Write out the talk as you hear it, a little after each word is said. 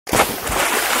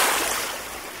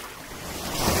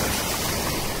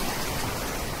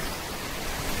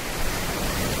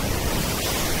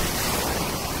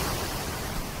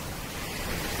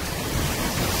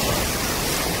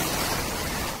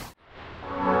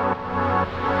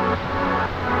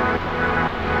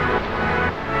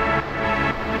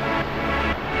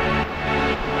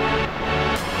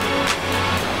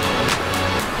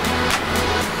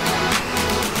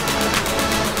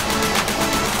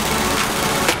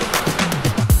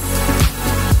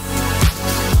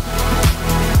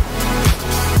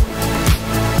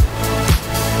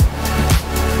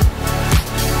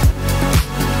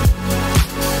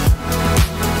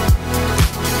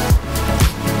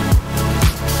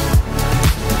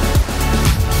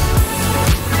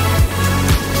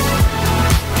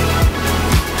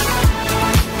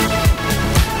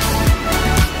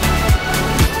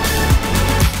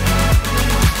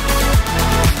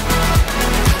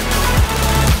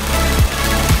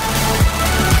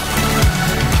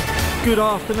Good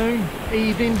afternoon,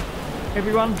 evening,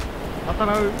 everyone. I don't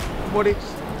know what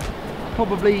it's,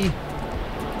 probably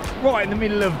right in the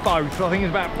middle of both. I think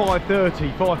it's about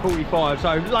 5:30, 5:45,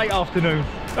 so late afternoon,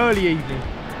 early evening,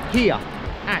 here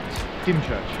at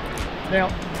Dymchurch. Now,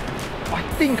 I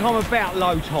think I'm about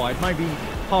low tide, maybe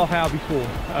half hour before.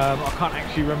 I can't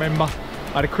actually remember.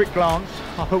 I had a quick glance.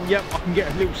 I thought, yep, I can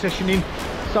get a little session in.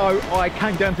 So I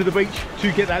came down to the beach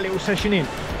to get that little session in.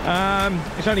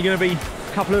 It's only going to be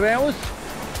a couple of hours.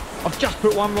 I've just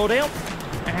put one rod out,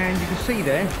 and you can see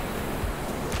there,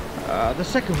 the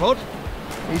second rod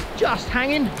is just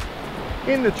hanging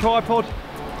in the tripod,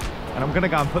 and I'm going to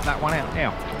go and put that one out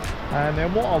now. And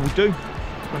then what I will do,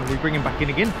 I'm going to be bringing back in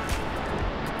again.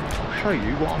 I'll show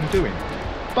you what I'm doing.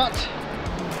 But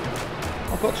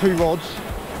I've got two rods,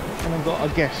 and I've got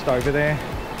a guest over there.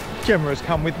 Gemma has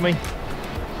come with me.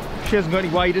 She hasn't got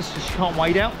any waders, so she can't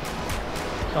wade out.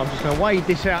 So I'm just going to wade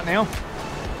this out now,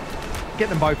 get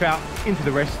them both out into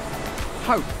the rest.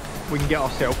 Hope we can get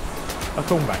ourselves a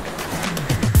thornback.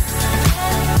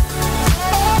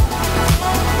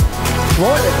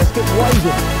 Right then, let's get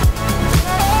wading.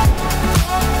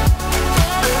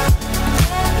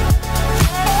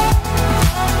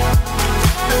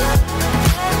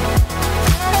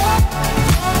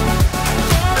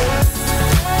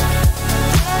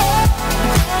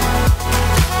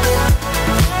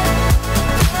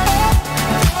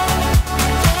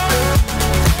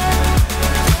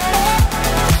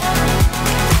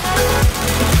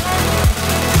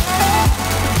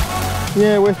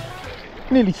 Yeah, we're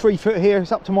nearly 3 foot here,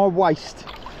 it's up to my waist.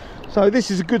 So this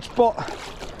is a good spot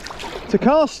to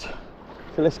cast.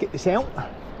 So let's get this out.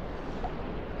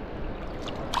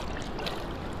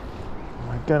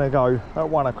 We're gonna go at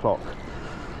 1 o'clock.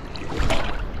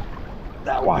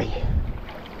 That way.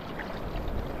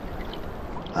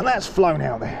 And that's flown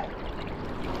out there.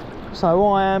 So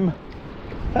I am,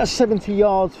 that's 70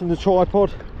 yards from the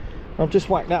tripod. I've just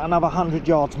whacked out another 100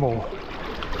 yards more.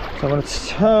 So I'm going to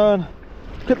turn,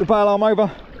 clip the bail arm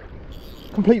over,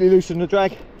 completely loosen the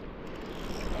drag.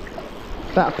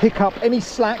 That'll pick up any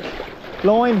slack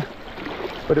line,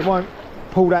 but it won't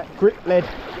pull that grip lead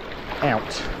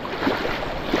out. So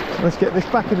let's get this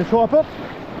back in the tripod,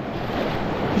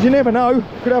 because you never know,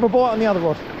 could have a bite on the other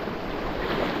rod.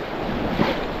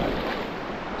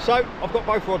 So I've got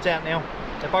both rods out now.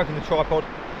 They're both in the tripod.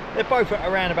 They're both at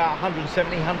around about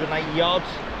 170, 180 yards.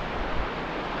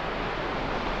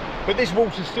 But this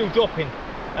water's still dropping.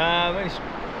 It's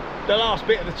the last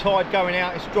bit of the tide going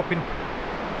out, it's dropping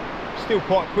still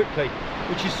quite quickly,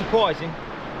 which is surprising.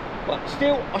 But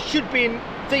still, I should be in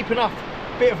deep enough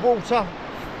bit of water,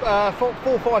 4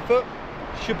 or 5 foot,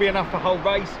 should be enough for whole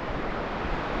rays.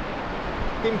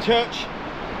 Dymchurch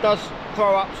does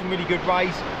throw up some really good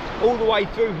rays, all the way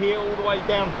through here, all the way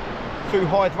down through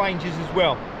Hythe Ranges as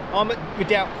well. I'm at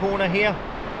Redoubt corner here,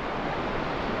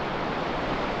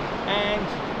 and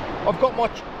I've got my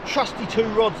trusty 2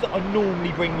 rods that I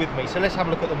normally bring with me, so let's have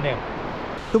a look at them now.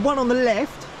 The one on the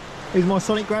left is my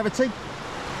Sonic Gravity.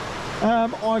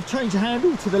 I've changed the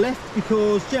handle to the left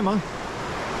because Gemma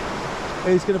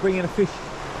is going to bring in a fish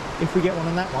if we get one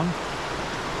on that one.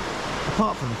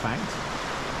 Apart from the fact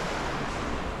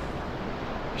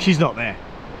she's not there.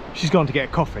 She's gone to get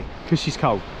a coffee because she's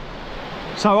cold.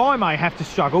 So I may have to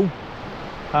struggle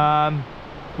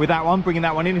with that one, bringing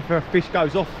that one in if a fish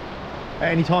goes off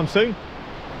at any time soon.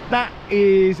 That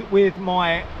is with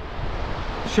my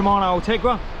Shimano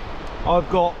Ultegra. I've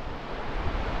got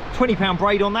 20-pound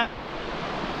braid on that,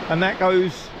 and that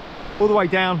goes all the way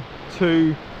down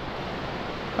to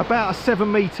about a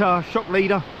 7-meter shock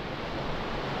leader,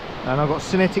 and I've got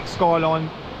Cinetic Skyline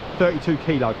 32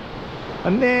 kilo.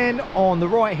 And then on the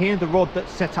right here, the rod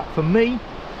that's set up for me,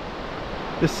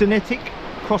 the Cinetic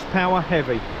Cross Power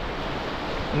Heavy,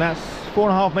 and that's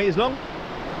 4.5 meters long.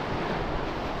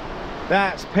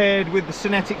 That's paired with the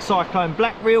Cinetic Cyclone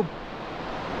Black Reel.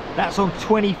 That's on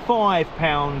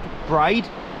 25-pound braid,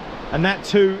 and that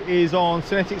too is on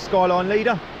Cinetic Skyline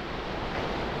leader.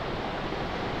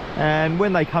 And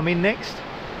when they come in next,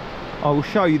 I will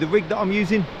show you the rig that I'm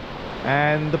using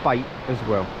and the bait as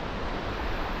well.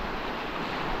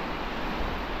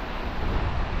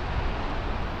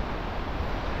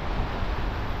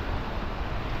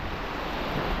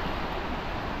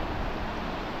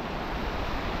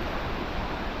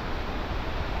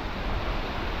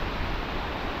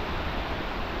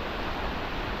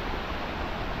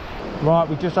 Right,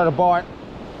 we just had a bite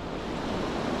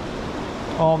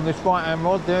on this right hand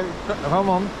rod there. Come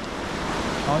on,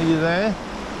 are you there?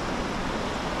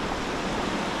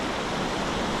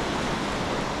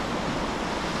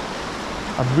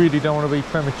 I really don't want to be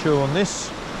premature on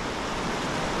this.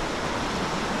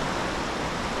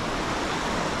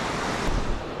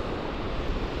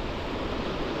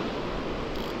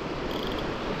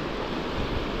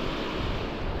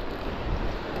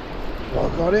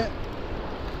 I got it.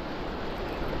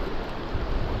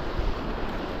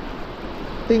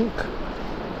 I think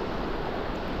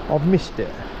I've missed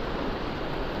it.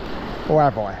 Or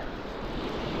have I?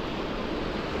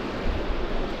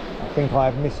 I think I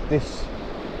have missed this.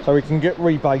 So we can get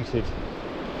rebaited,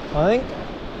 I think.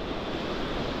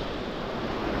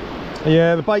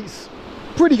 Yeah, the bait's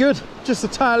pretty good. Just the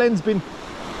tail end's been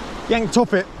yanked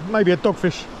off it. Maybe a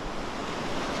dogfish.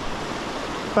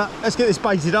 But let's get this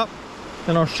baited up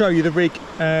and I'll show you the rig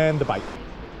and the bait.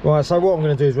 Right, so what I'm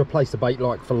going to do is replace the bait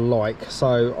like for like.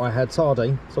 So I had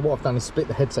sardine. So what I've done is split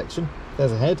the head section.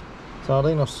 There's a head.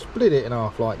 Sardine, I've split it in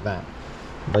half like that.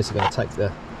 I'm basically going to take the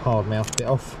hard mouth bit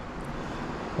off.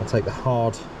 I'll take the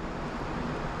hard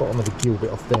bottom of the gill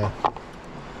bit off there.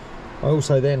 I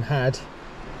also then had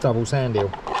double sand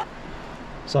eel.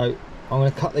 So I'm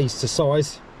going to cut these to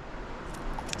size.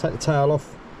 Take the tail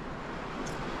off.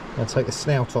 I'm going to take the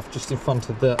snout off just in front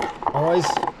of the eyes.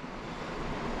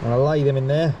 I'm going to lay them in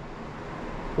there,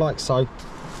 like so.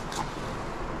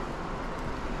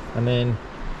 And then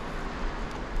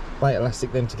bait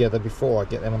elastic them together before I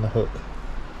get them on the hook.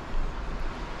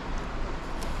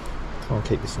 Try and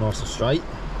keep this nice and straight.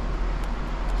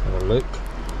 Let's have a look.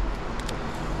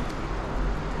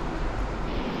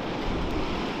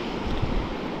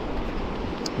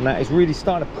 And that is really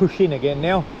starting to push in again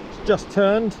now. It's just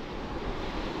turned.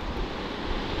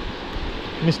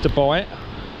 Missed a bite.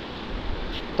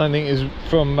 Don't think it's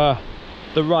from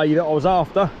the ray that I was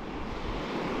after.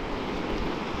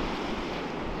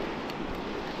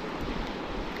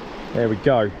 There we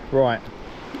go. Right.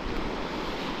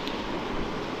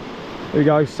 Here we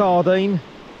go. Sardine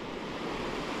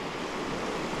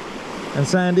and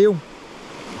sand eel.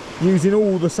 Using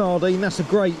all the sardine. That's a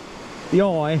great. The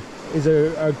eye is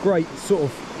a great sort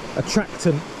of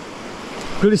attractant.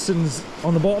 Glistens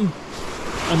on the bottom,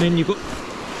 and then you've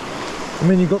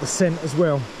got the scent as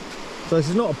well. So this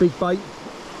is not a big bait.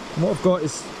 And what I've got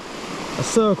is a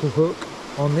circle hook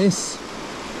on this.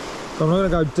 So I'm not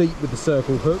going to go deep with the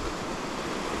circle hook.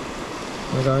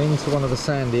 I'm going to go into one of the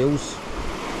sand eels,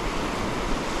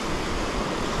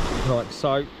 like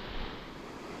so,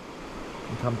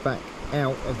 and come back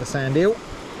out of the sand eel,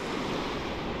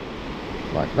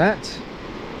 like that.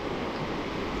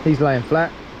 He's laying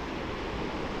flat.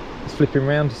 It's flipping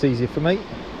round, it's easier for me.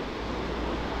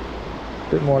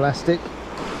 Bit more elastic.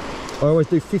 I always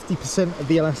do 50% of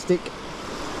the elastic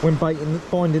when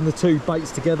binding the two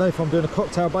baits together if I'm doing a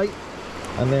cocktail bait,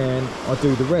 and then I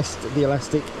do the rest of the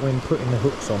elastic when putting the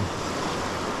hooks on.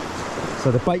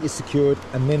 So the bait is secured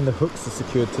and then the hooks are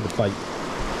secured to the bait.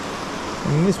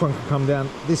 And this one can come down.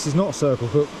 This is not a circle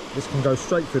hook, this can go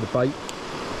straight through the bait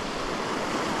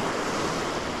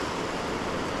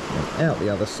and out the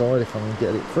other side if I can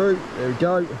get it through. There we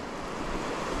go.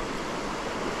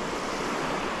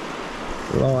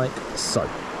 Like so.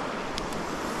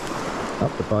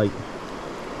 Up the bait.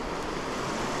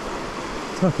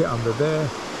 Tuck it under there.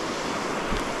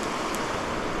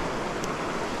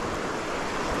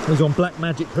 These on Black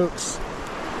Magic hooks,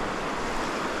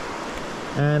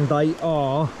 and they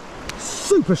are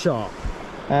super sharp.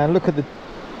 And look at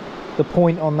the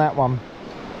point on that one,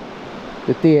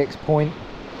 the DX point.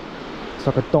 It's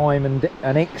like a diamond,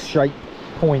 an X-shaped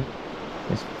point.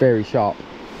 It's very sharp.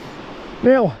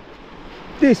 Now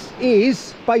this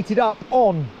is baited up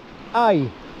on a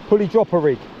pulley dropper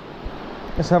rig.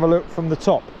 Let's have a look from the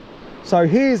top. So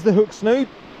here's the hook snood.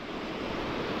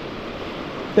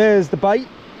 There's the bait.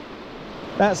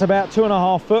 That's about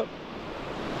 2.5 foot,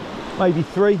 maybe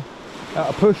 3 at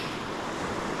a push.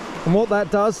 And what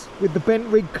that does with the bent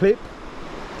rig clip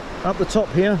up the top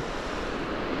here,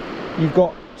 you've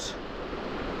got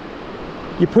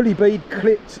your pulley bead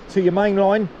clipped to your main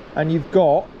line, and you've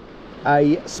got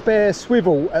a spare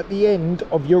swivel at the end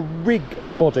of your rig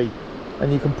body,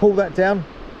 and you can pull that down,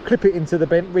 clip it into the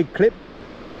bent rig clip,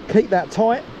 keep that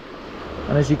tight,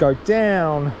 and as you go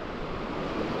down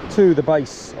to the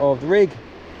base of the rig,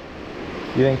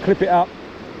 you then clip it up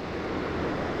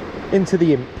into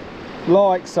the imp,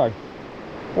 like so.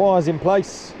 Wires in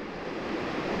place,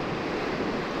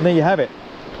 and there you have it,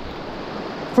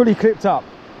 fully clipped up.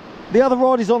 The other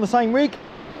rod is on the same rig,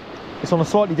 it's on a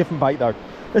slightly different bait though.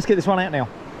 Let's get this one out now.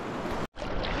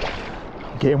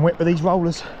 Getting wet with these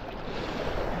rollers.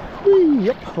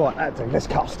 Yep, right, that'll do. Let's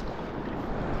cast.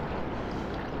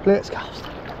 Let's cast.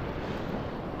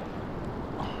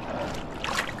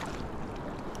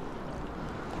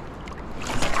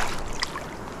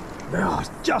 Oh,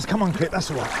 just come on, clip,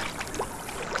 that's all right.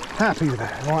 Happy with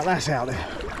that. Right, that's out there.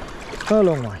 A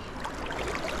long way.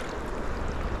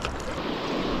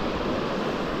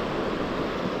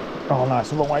 Oh no, it's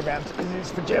the wrong way round because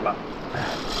it's for Gemma.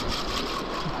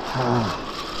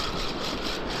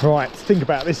 Right, think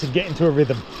about this and get into a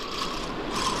rhythm.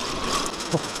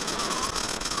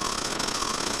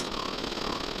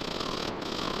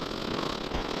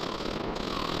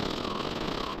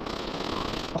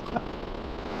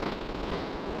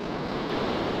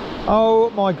 Oh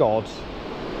my God.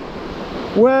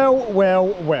 Well, well,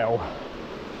 well.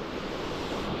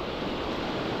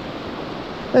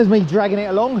 There's me dragging it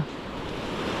along.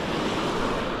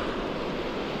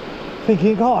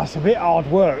 Thinking, God, it's a bit hard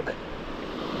work.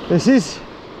 This is.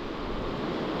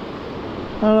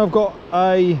 And I've got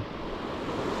a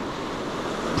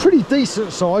pretty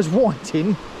decent sized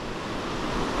whiting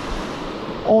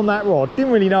on that rod.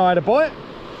 Didn't really know how to bite.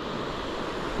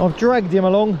 I've dragged him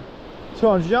along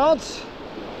 200 yards.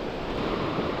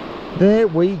 There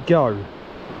we go.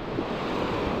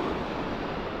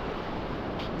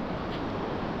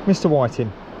 Mr.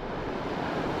 Whiting.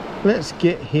 Let's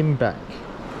get him back.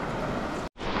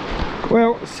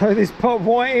 Well, so this pot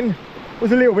whiting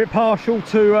was a little bit partial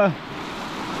to a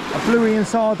bluey and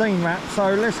sardine wrap,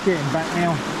 so let's get him back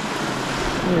now.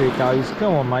 Here he goes.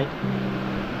 Come on, mate.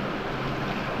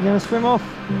 You gonna swim off?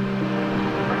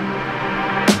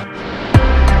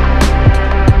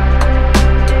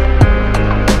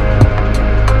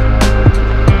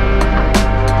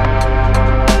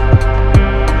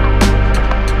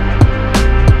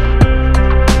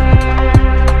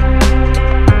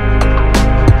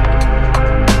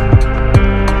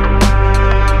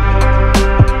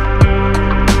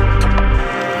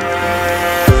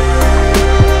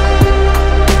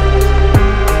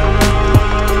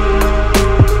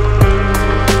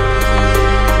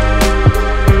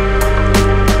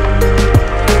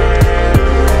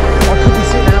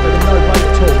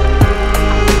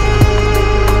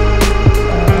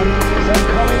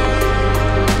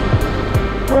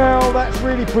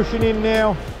 Pushing in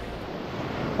now.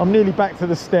 I'm nearly back to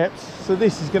the steps, so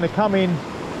this is going to come in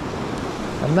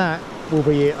and that will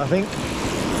be it, I think.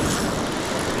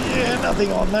 Yeah,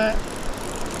 nothing on that.